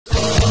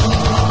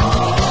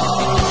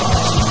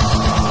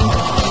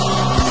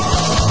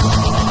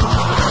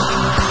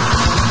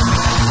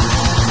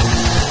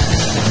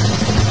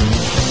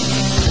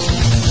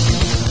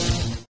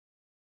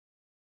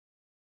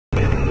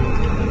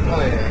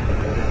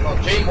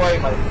Chingo ahí,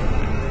 marico.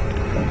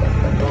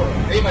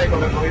 Sí, marico,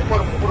 me cogí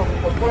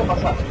por puro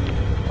pasar.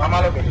 Más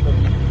malo que esto.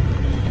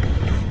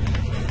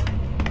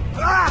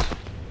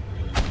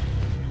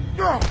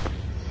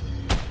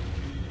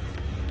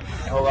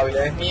 La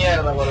jugabilidad es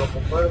mierda, con los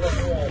controles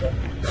de mierda.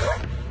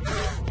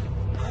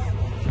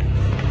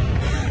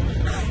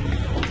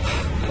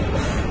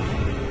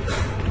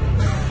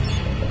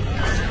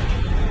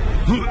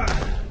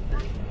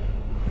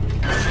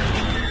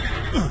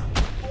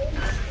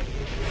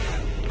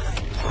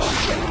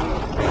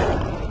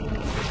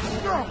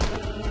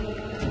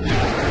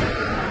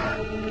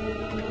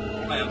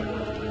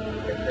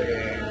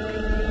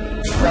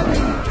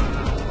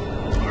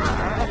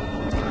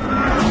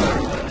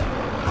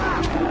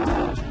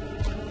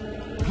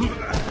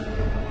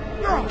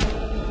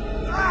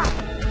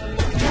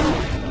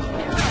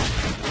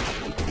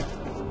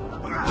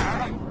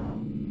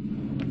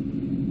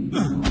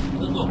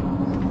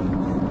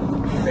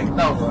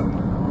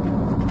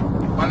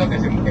 Mano que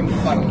se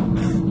empujaron.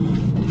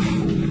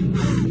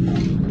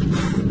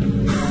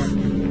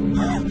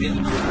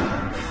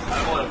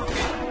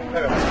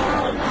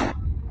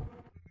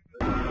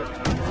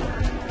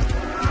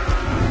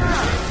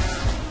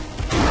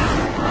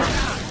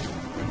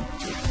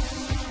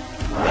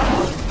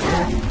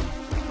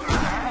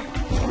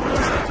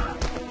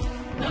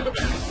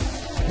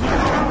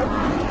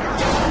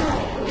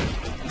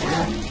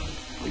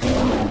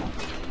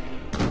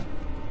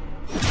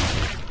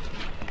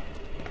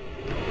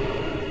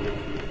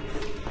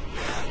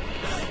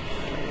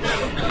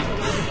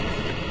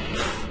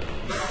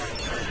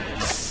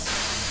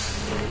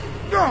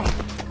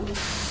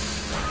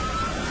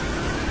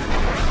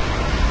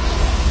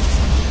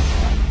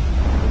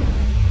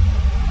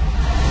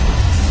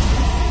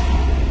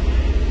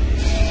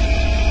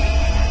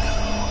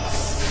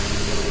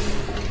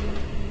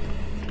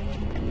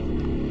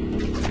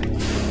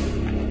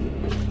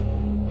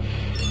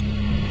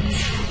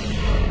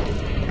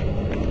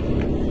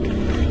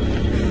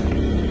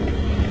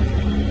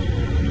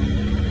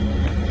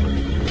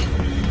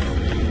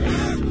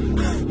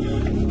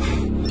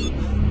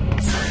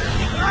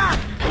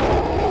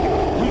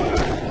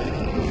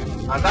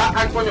 Anda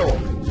al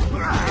coño.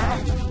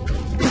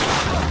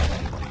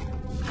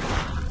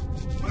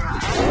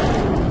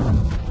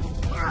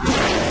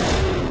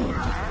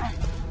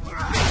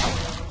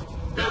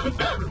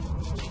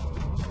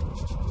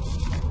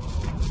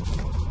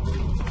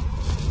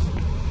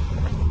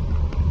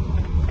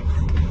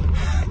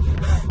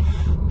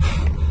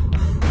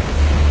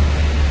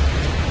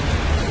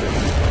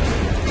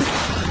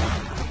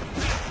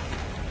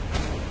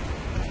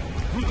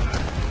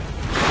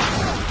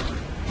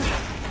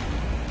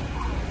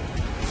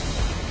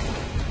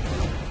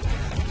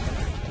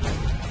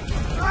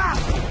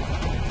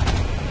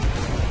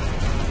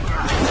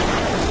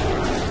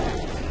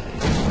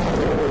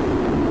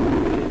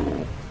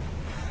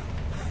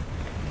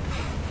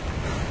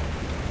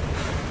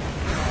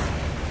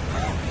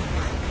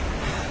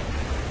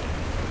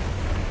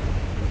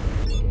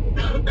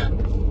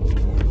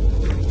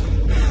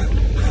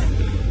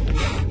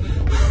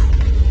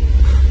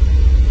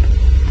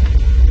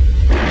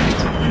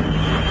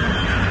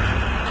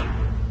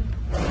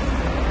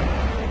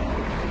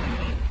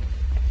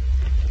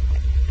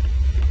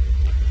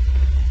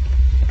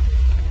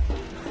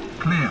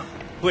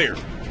 Clear.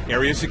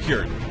 Area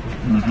secured.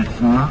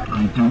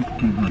 I don't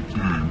give a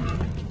damn.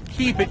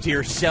 Keep it to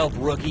yourself,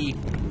 rookie.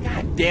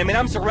 God damn it,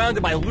 I'm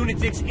surrounded by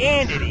lunatics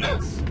and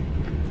idiots.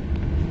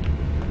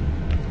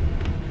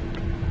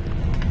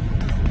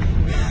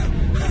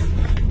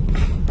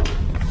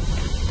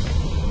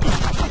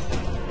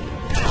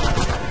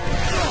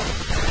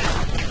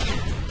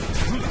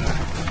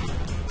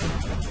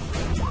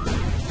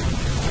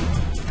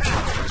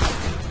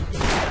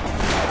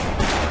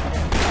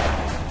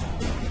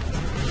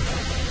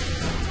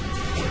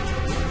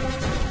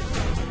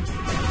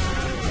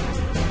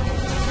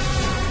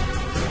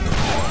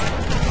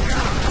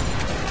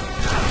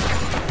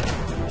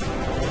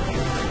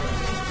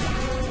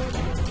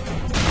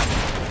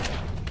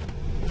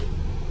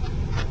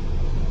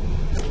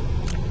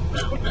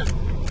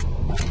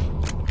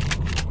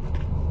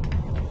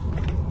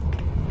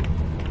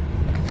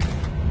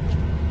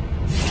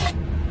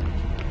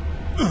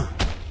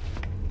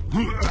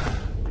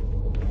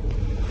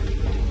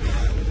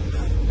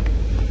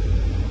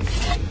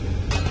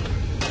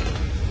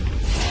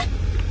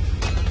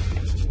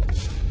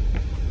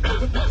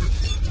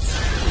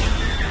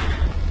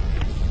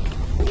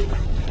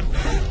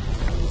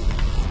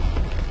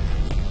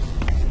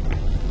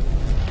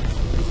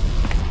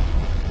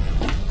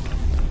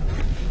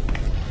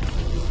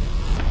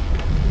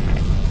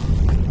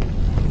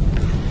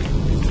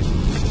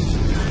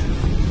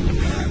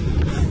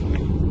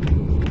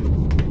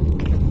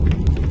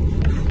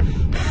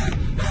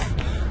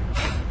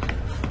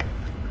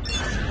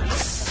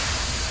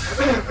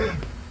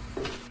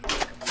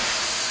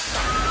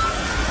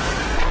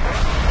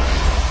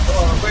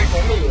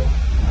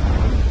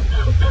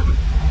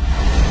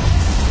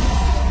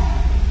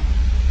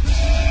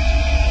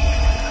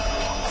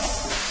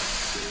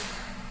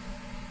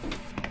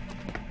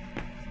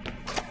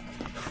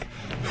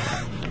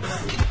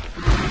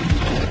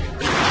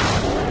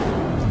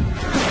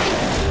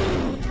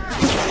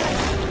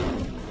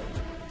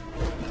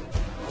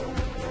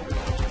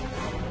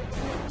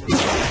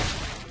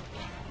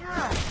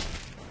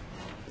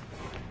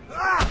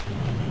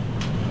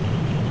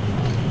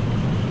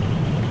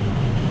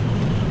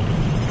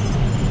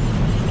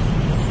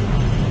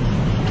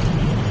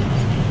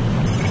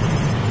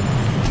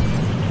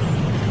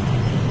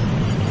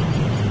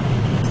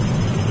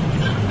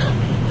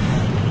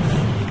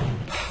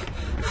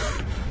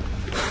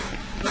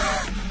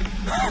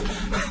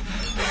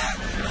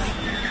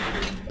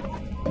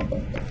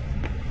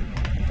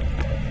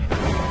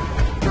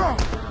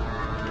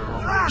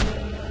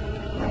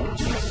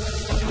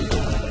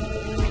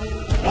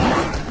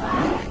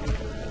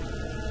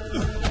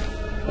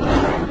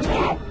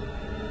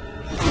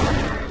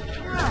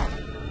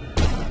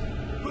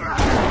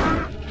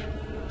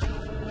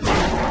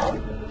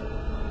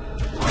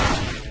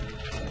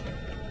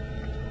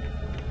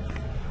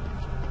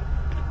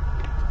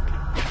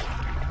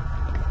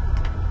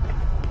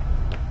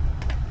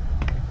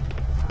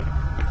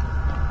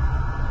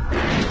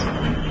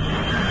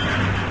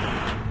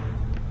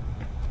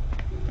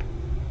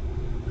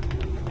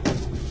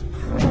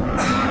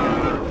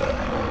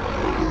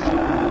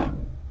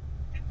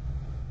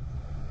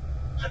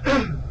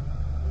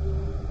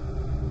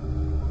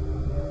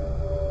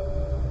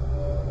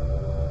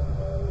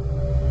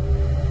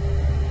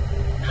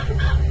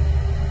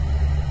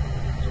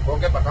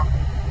 para acá.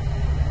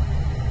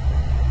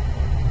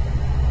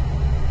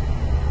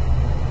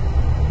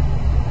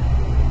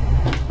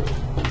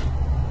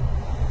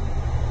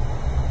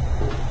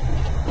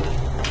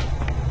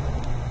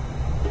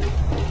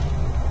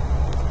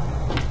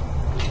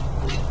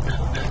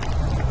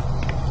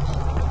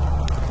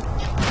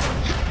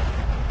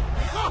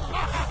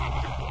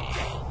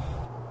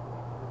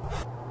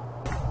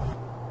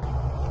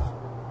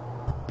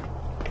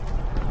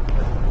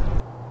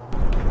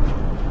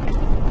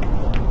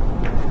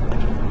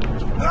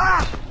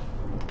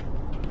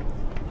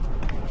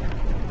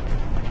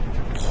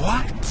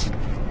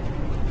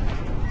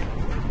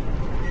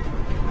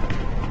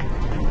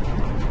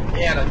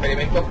 Mierda,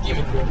 experimento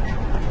químico.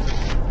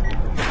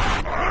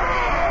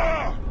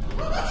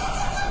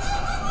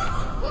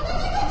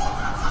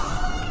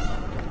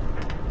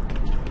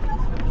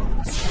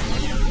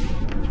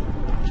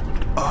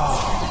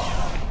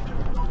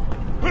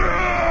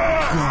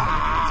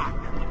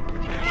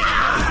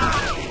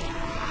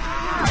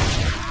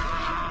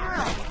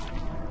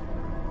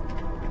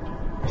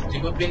 Estoy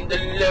volviendo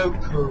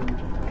loco.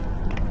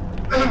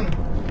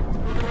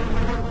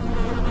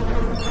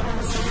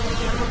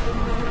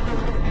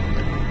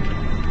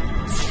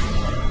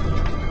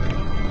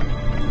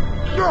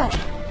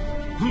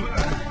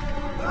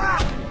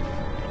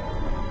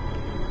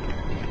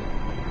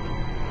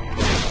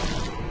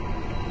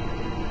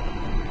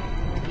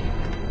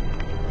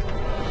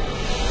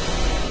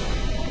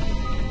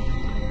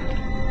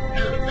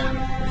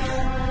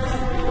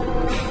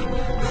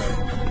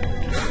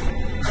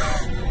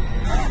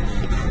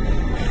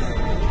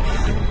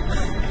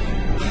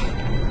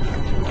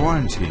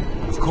 Quarantine,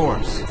 of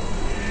course.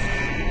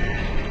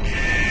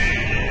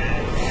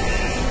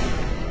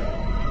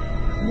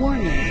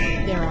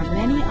 Warning, there are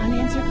many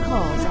unanswered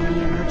calls on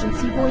the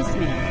emergency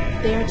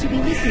voicemail. They are to be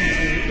listened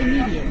to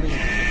immediately.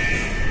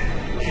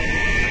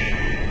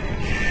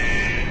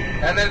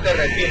 Está en el de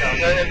retina, o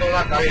sea, de toda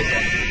la cabeza.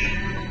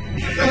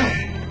 Acá.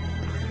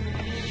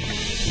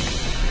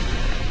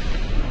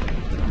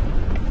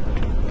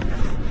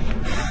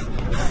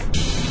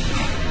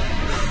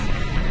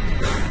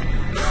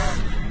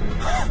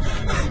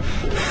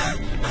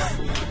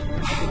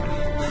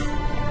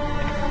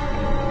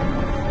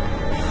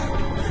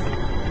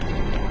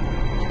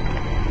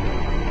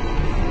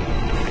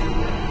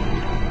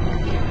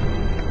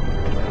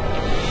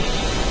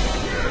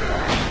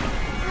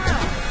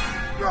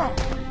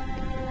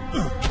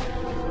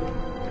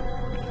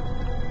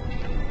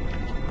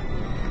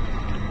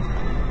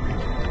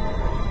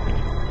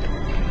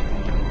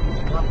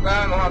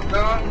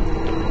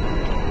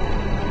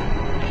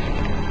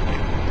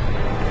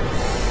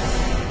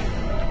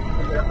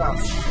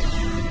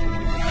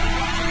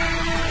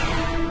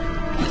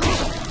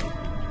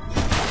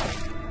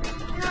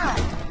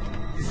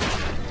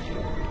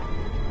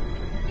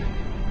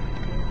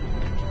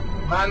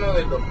 Mano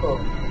del doctor.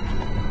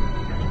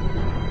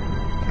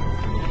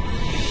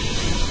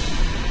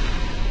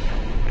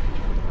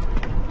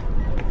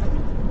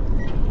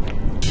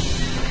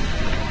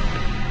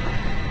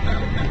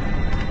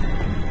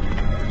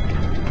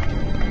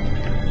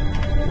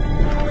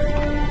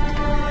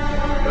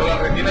 Pero la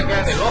retina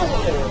queda en el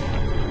ojo.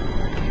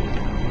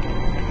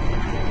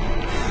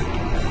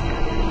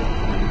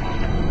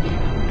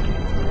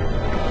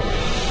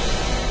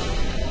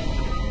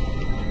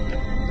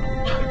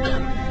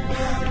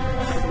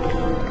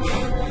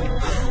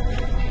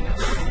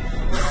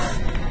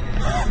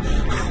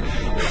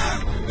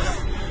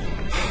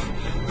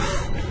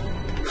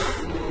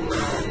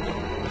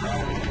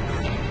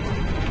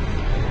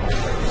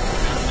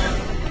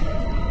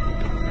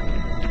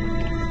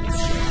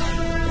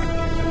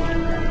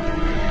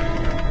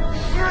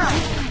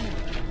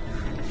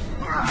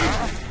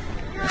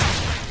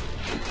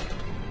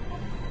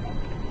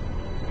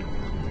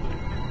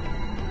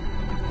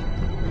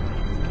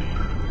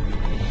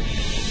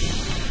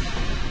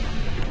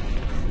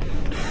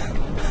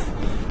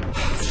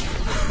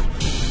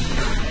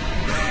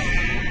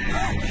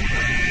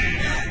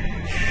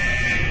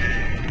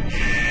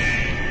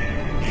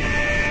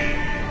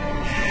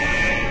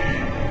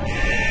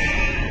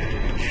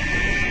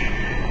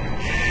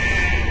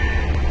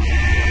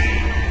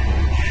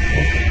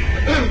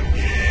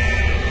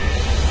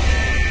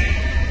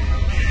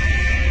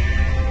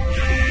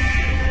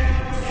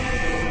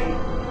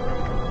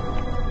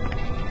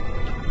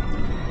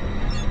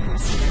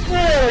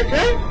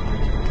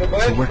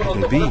 So where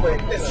could they be?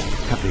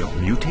 Have they all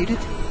mutated?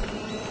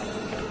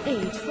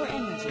 Aid for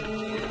energy.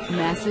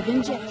 Massive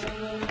injection.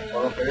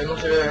 Por lo que veo no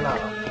se ve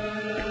nada.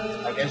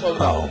 Aquí hay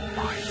soldados. Oh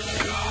my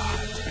god.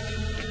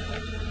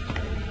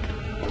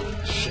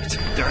 Shit,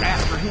 they're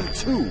after him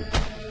too.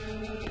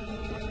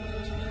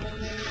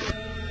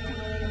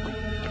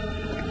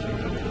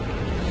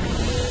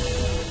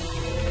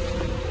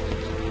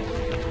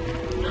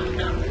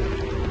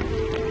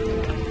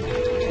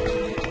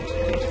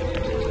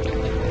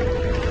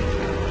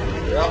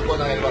 Cuidado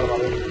con el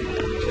barbaro.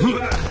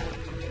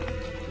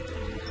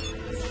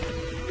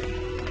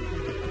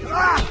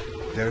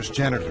 There's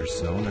Janitor's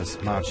Zone, as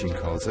Marcin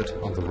calls it,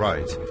 on the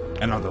right.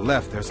 And on the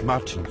left, there's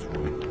Martin's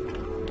room.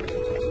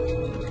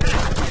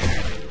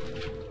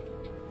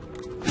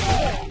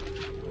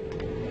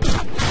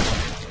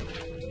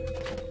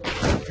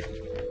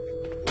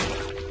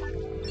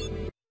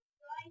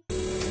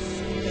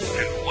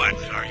 And what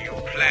are you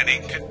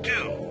planning to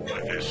do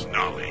with this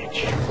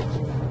knowledge?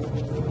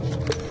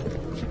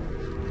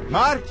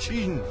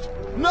 Martin!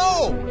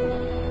 No!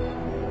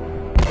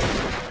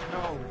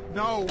 No,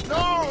 no,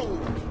 no!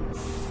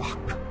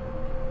 Fuck.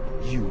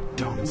 You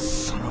dumb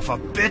son of a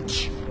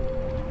bitch!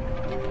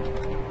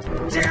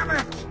 Damn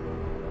it!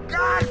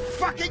 God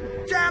fucking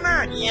damn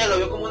it! Yeah, lo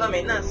veo como una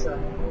amenaza.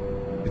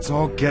 It's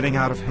all getting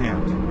out of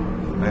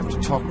hand. I have to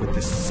talk with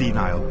this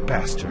senile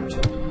bastard.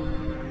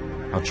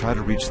 I'll try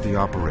to reach the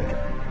operator.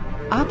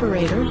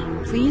 Operator,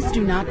 please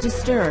do not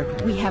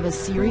disturb. We have a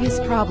serious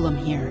problem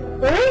here.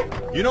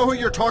 You know who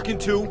you're talking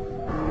to?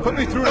 Put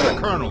me through to the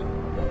colonel.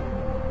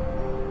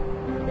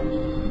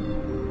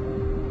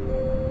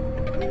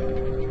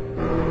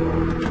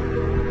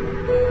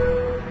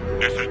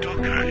 Mr.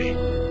 Tokai,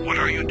 what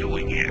are you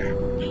doing here?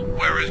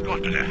 Where is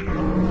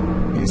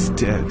Gotland? He's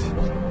dead.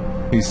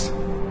 He's...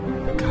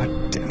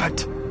 God damn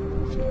it.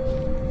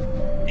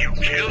 You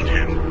killed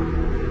him.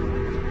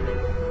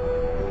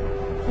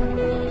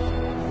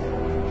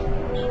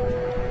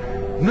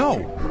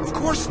 No, of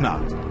course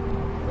not.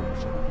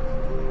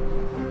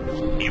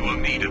 You will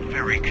need a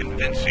very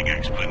convincing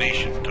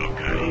explanation,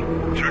 Tokai.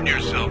 Turn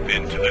yourself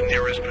in to the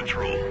nearest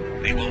patrol.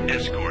 They will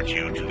escort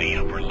you to the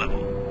upper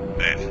level.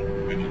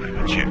 Then we will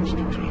have a chance to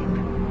talk.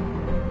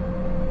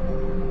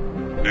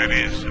 That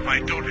is, if I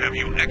don't have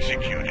you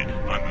executed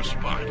on the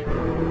spot.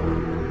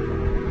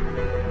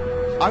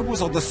 I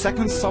was on the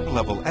second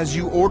sub-level as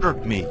you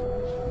ordered me.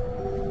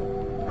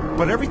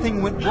 But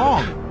everything went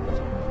wrong.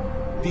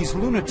 These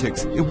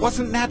lunatics, it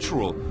wasn't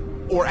natural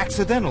or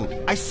accidental.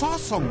 I saw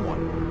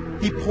someone.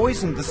 He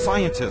poisoned the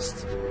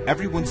scientists.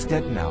 Everyone's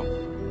dead now.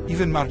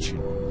 Even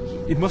Marcin.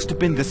 It must have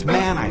been this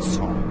man I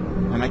saw.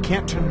 And I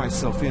can't turn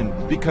myself in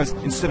because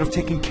instead of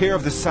taking care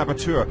of this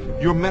saboteur,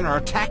 your men are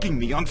attacking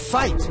me on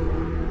sight.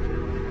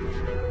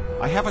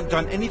 I haven't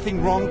done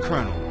anything wrong,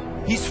 Colonel.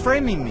 He's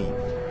framing me.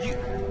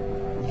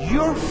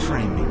 You're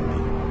framing me.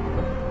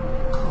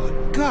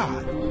 Good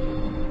God.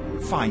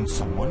 Find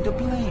someone to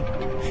blame.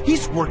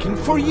 He's working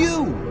for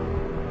you.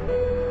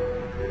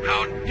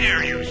 How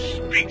dare you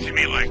speak to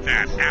me like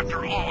that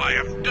after all I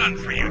have done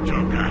for you,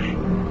 Tokai?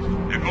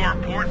 And more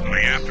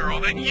importantly, after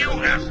all that you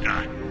have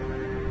done.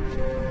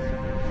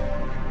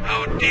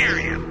 How dare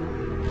you?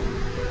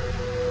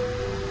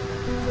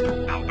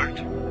 Albert?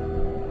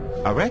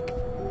 Arek?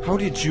 How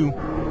did you...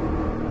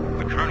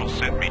 The Colonel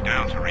sent me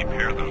down to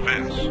repair the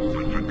vents,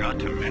 but forgot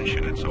to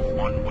mention it's a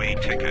one-way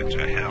ticket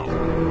to hell.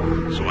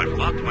 So I've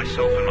locked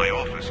myself in my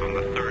office on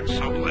the third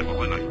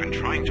sub-level, and I've been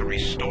trying to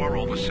restore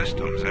all the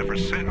systems ever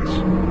since.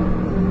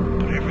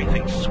 But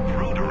everything's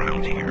screwed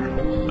around here.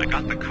 I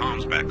got the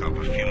comms back up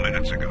a few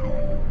minutes ago.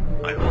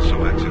 I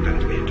also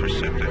accidentally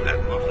intercepted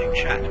that lovely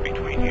chat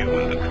between you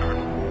and the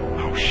Colonel.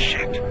 Oh,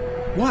 shit.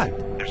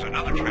 What? There's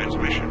another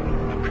transmission.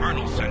 The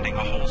Colonel's sending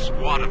a whole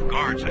squad of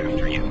guards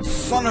after you.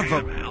 Son of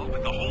a... Damn, Al,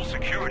 with the whole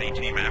security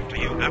team after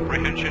you,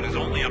 apprehension is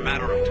only a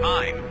matter of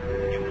time.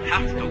 You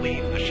have to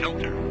leave the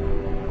shelter.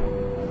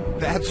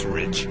 That's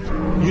rich.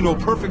 You know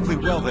perfectly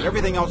well that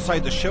everything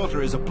outside the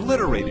shelter is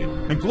obliterated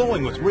and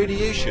glowing with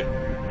radiation.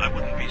 I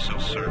wouldn't be so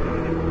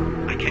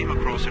certain. I came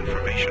across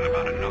information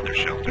about another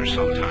shelter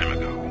some time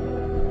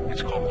ago.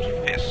 It's called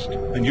Fist.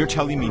 And you're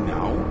telling me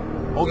now?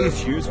 All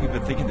these years we've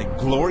been thinking that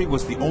Glory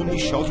was the only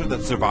shelter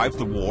that survived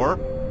the war?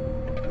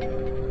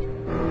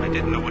 I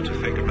didn't know what to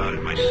think about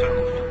it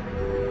myself.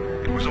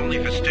 It was only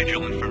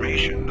vestigial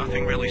information,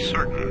 nothing really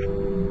certain.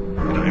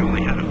 And I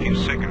only had a few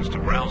seconds to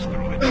browse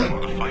through it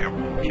before the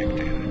firewall kicked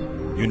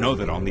in. You know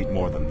that I'll need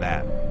more than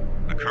that.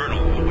 The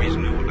Colonel always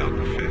knew about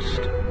the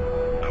Fist.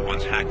 I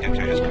once hacked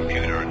into his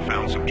computer and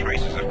found some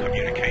traces of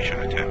communication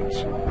attempts.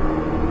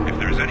 If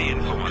there's any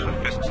info on the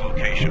Fist's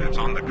location, it's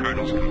on the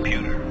Colonel's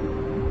computer.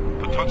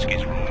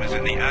 Potocki's room is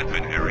in the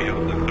admin area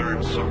of the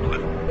third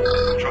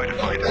sub-level. Try to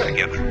find it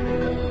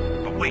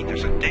together. But wait,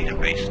 there's a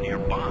database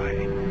nearby.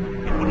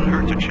 It wouldn't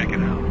hurt to check it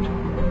out.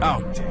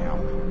 Oh,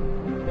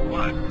 damn.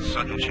 What?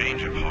 Sudden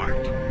change of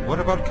heart? What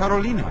about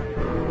Carolina?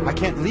 I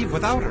can't leave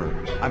without her.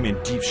 I'm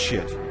in deep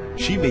shit.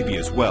 She may be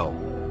as well.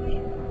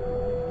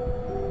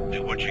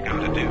 Do what you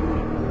gotta do.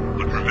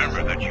 But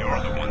remember that you're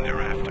the one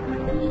they're after.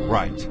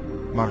 Right.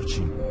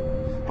 Marcin.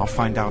 I'll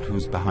find out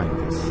who's behind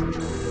this.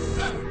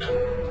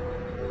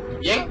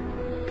 Bien.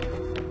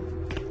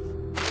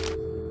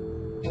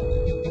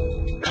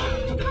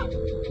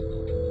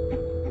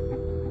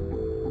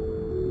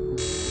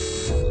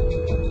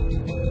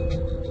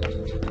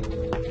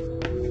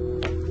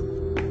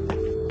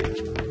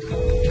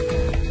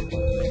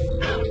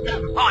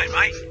 Hi,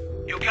 mate.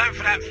 You're going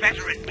for that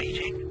veteran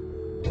meeting?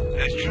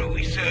 That's true,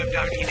 we served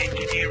only in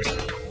engineering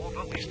corps,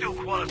 but we still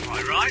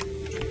qualify, right?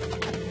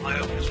 I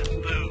hope for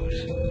some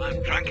booze. I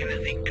haven't drunk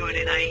anything good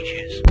in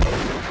ages.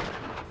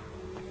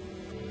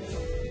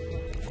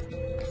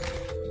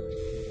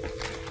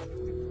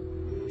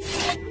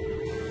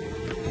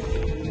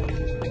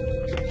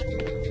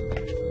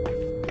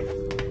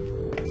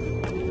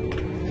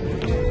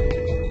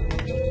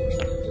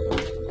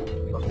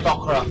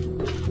 compra.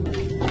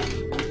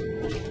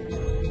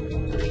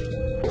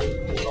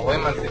 Lo voy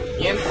en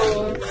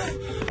mantenimiento.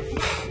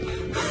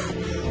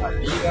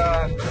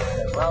 Salida.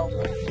 Cerrado.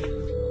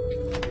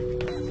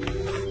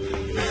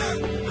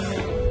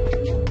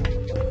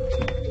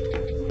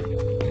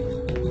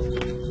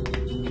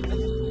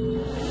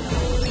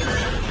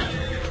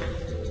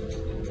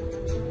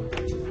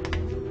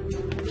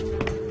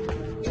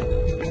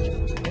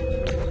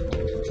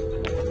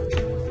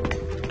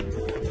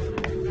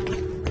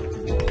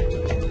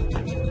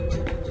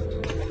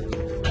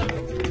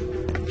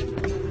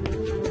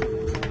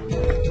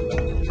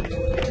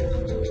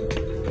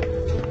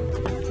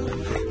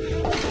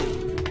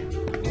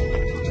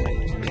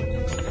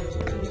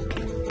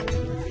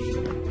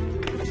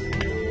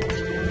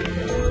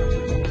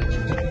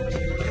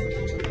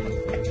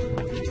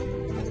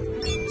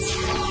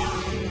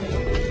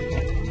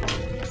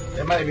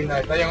 Adivina,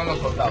 está llegando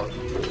los soldados.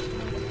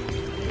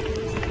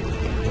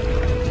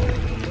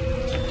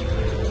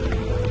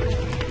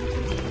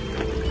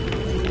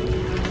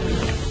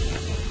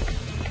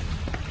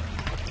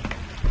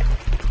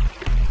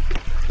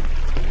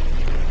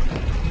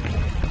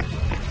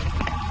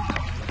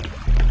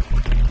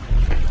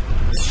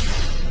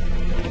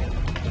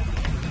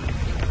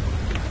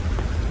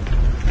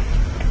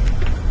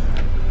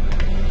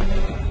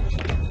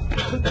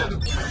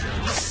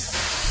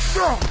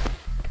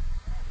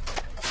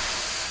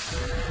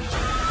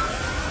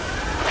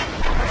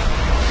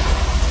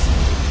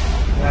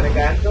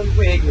 Cargando el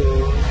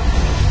juego.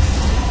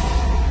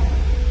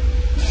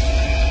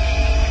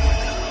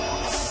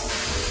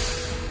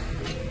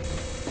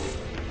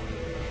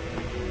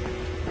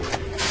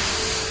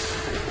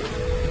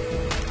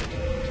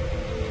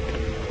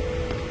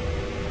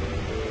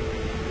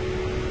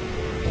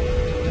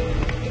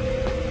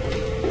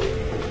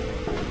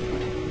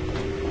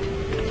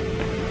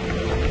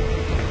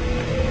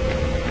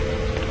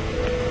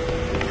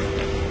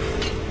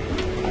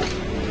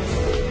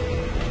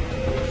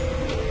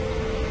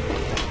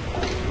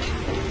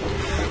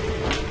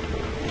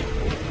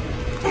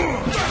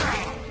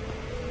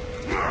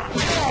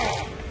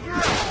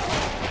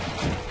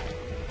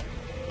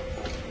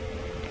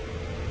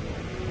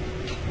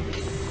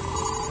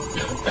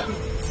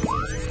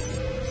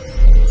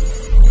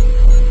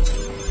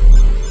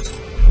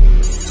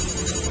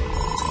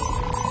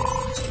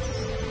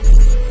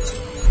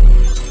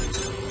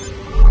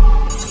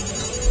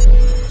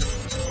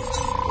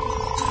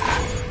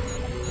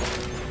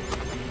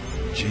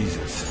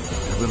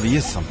 Jesus, there really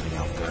is something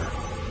out there.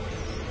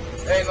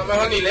 No me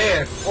va ni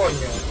leer,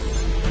 coño.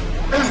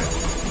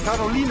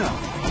 Carolina!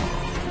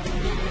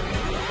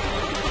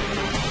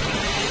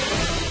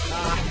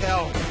 Ah,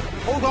 hell.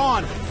 Hold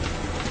on!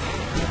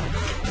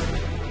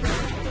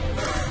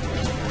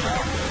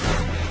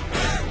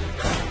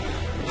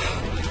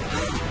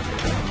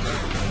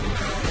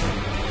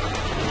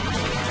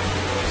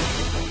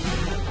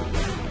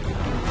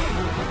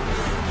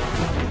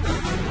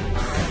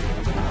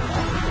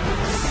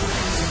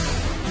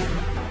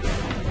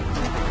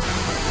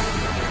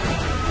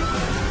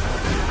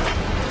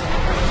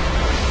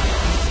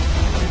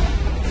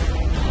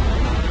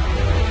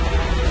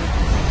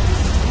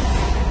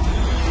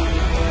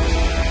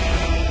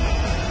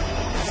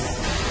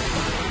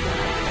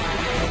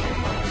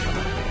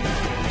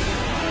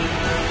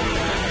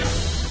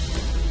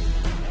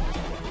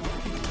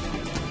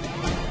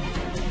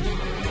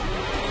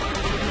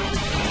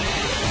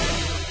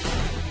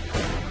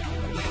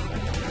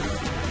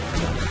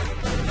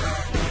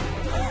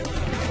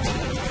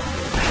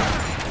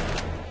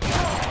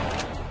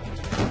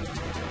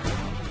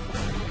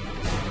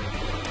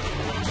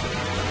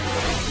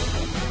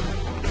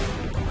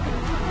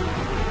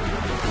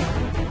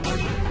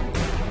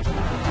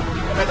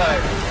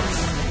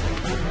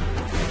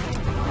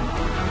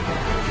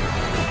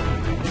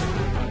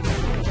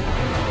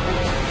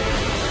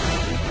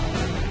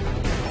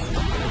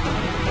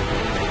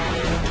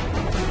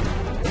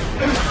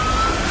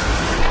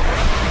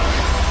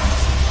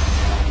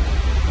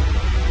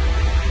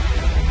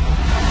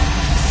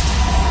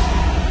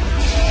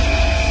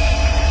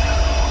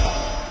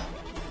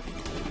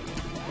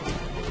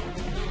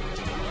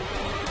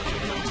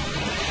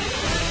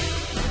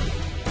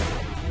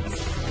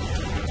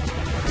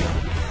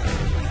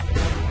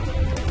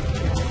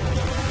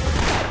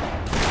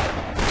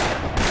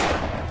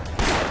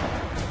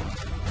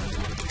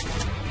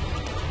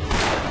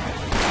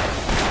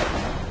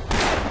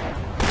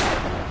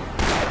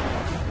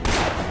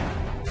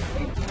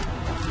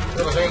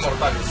 Son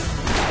inmortales.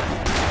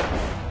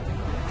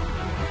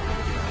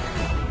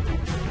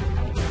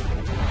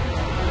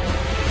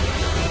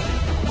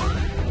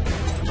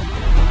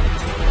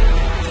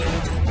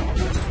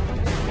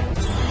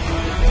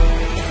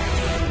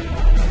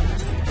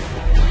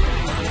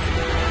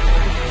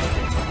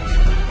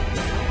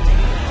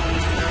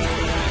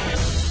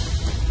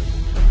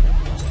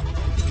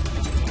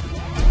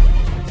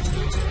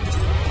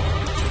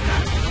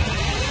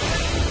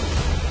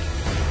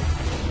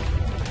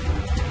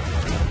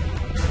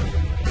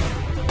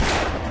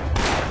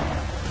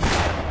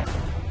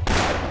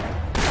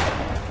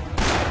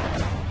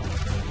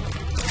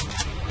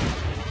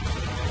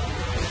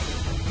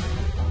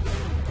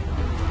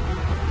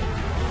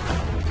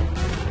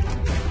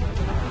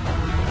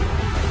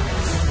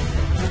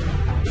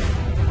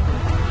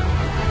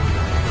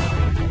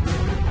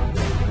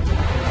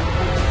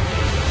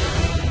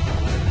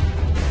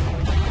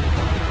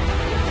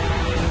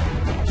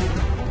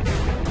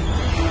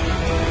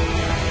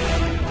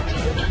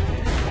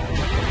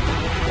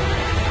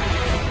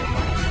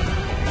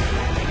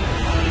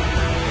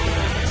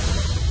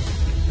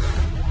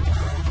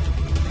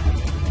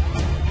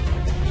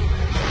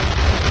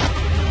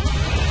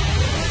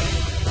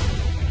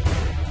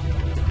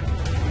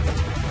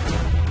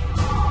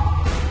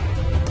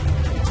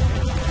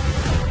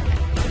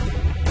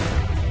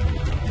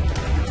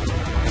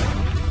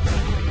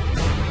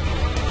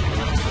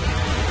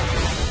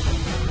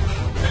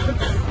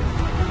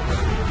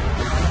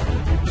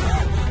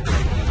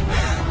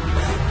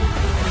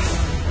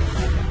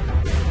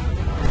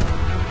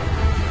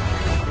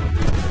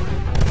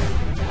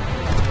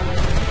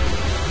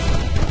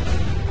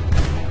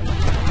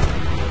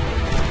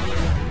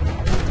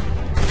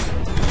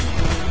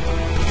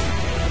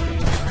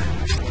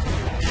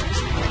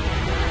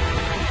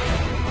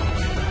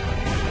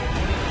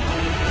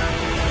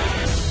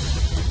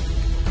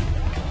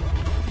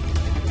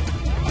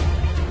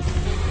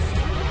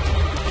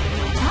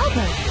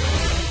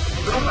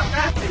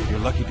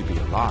 lucky to be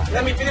alive.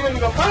 Ya mi primo y mi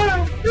papá.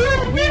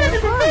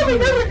 Where were you?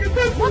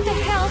 What the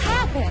hell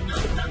happened?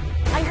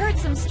 I heard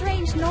some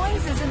strange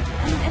noises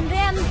and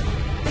then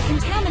the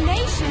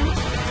contamination.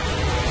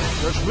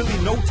 There's really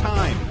no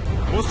time.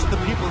 Most of the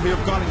people here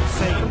have gone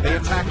insane. They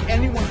attack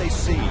anyone they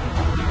see.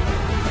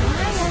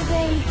 Why are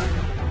they...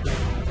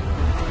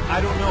 I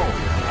don't know.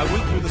 I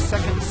went through the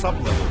second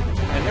sublevel,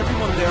 and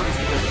everyone there is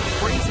either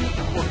crazy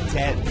or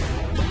dead.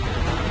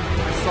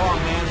 I saw a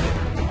man there.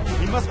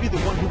 He must be the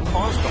one who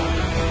caused all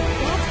this.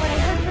 That's what I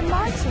heard from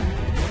Martin.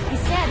 He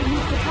said he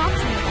needs to talk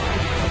to me about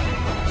it.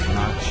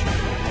 Martin.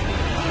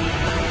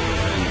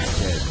 He's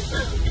dead.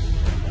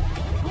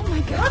 Oh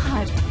my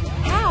god.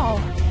 How?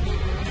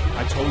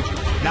 I told you.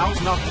 Now's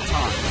not the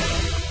time.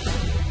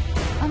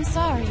 I'm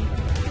sorry.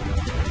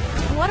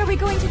 What are we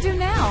going to do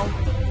now?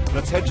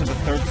 Let's head to the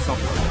third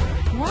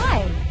sublevel.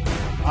 Why?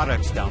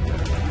 Arek's down there.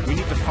 We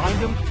need to find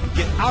him and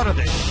get out of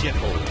this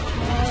shithole.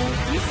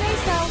 You say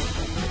so.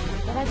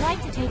 But I'd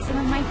like to take some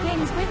of my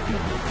things with me.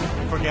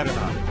 Forget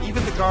about it.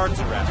 Even the guards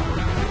are after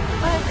me.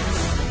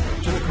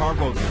 But... To the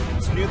cargo bin.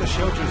 It's near the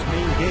shelter's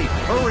main gate.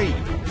 Hurry!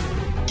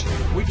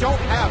 We don't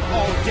have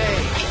all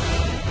day.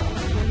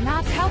 you're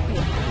not helping.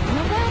 You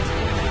know that?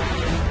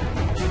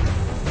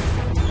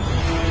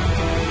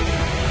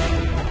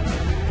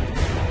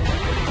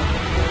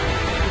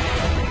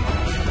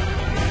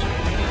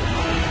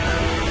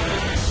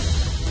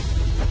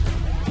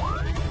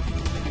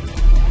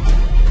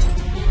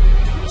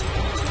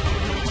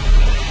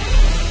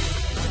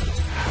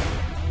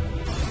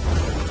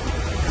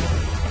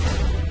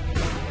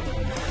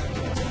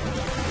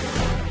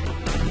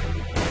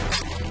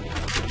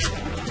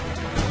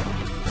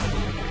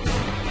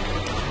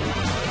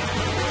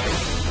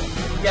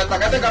 Y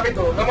atacate el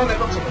capítulo. Nos vemos en el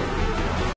próximo.